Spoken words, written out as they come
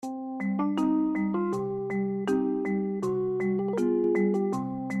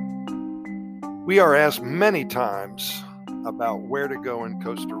We are asked many times about where to go in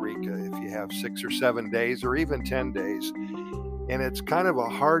Costa Rica if you have 6 or 7 days or even 10 days. And it's kind of a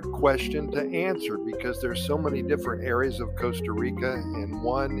hard question to answer because there's so many different areas of Costa Rica and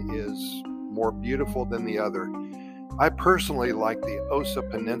one is more beautiful than the other. I personally like the Osa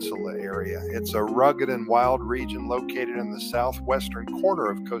Peninsula area. It's a rugged and wild region located in the southwestern corner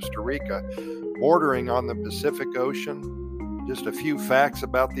of Costa Rica, bordering on the Pacific Ocean. Just a few facts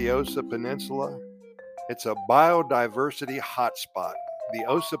about the Osa Peninsula. It's a biodiversity hotspot. The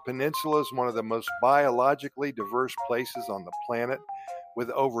Osa Peninsula is one of the most biologically diverse places on the planet,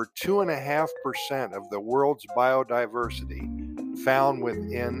 with over 2.5% of the world's biodiversity found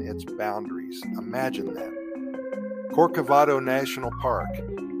within its boundaries. Imagine that. Corcovado National Park.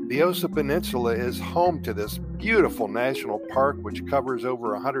 The Osa Peninsula is home to this beautiful national park, which covers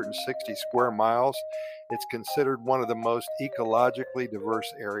over 160 square miles. It's considered one of the most ecologically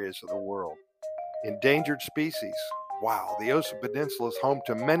diverse areas of the world. Endangered species. Wow, the Osa Peninsula is home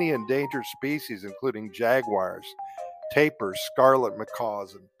to many endangered species, including jaguars, tapirs, scarlet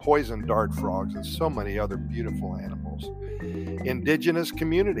macaws, and poison dart frogs, and so many other beautiful animals. Indigenous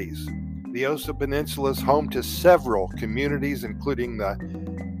communities. The Osa Peninsula is home to several communities, including the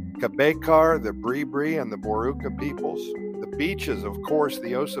Cabekar, the Bribri, and the Boruca peoples. The beaches, of course,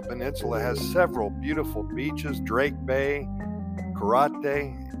 the Osa Peninsula has several beautiful beaches, Drake Bay,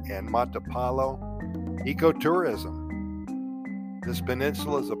 Karate, and Matapalo. Ecotourism. This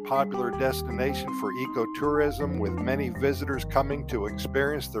peninsula is a popular destination for ecotourism, with many visitors coming to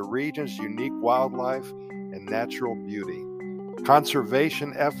experience the region's unique wildlife and natural beauty.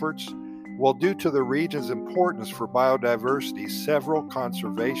 Conservation efforts. Well, due to the region's importance for biodiversity, several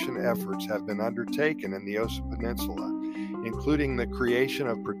conservation efforts have been undertaken in the Osa Peninsula, including the creation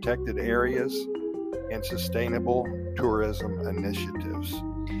of protected areas and sustainable tourism initiatives.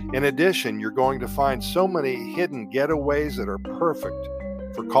 In addition, you're going to find so many hidden getaways that are perfect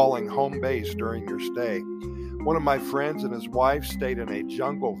for calling home base during your stay. One of my friends and his wife stayed in a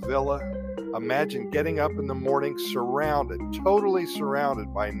jungle villa. Imagine getting up in the morning totally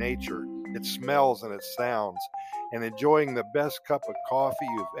surrounded by nature. It smells and it sounds, and enjoying the best cup of coffee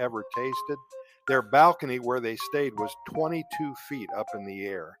you've ever tasted. Their balcony where they stayed was 22 feet up in the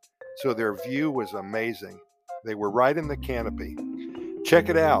air, so their view was amazing. They were right in the canopy. Check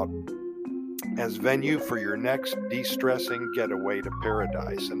it out as venue for your next de-stressing getaway to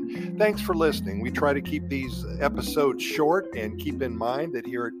paradise. And thanks for listening. We try to keep these episodes short, and keep in mind that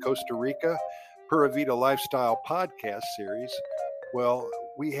here at Costa Rica, Pura Vida Lifestyle Podcast Series, well,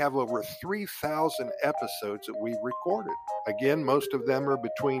 we have over 3,000 episodes that we've recorded. Again, most of them are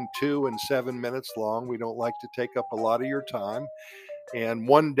between 2 and 7 minutes long. We don't like to take up a lot of your time. And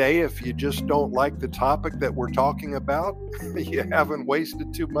one day, if you just don't like the topic that we're talking about, you haven't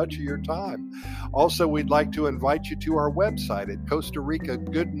wasted too much of your time. Also, we'd like to invite you to our website at Costa Rica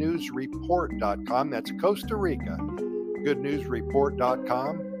Good News Report.com. That's Costa Rica Good News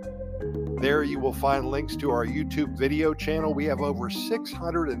Report.com. There you will find links to our YouTube video channel. We have over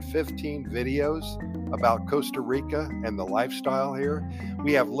 615 videos about Costa Rica and the lifestyle here.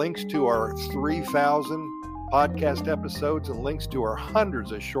 We have links to our 3,000 podcast episodes and links to our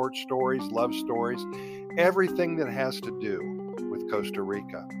hundreds of short stories, love stories, everything that has to do with Costa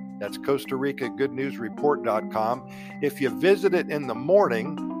Rica. That's Costa Rica Good News Report.com. If you visit it in the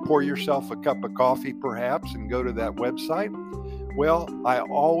morning, pour yourself a cup of coffee perhaps and go to that website. Well, I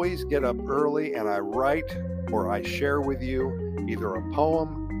always get up early and I write or I share with you either a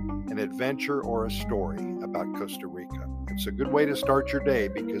poem, an adventure, or a story about Costa Rica. It's a good way to start your day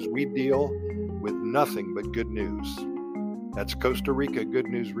because we deal with nothing but good news. That's Costa Rica Good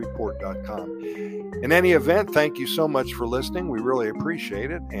News Report.com. In any event, thank you so much for listening. We really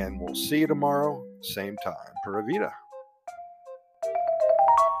appreciate it, and we'll see you tomorrow, same time. Pura Vida.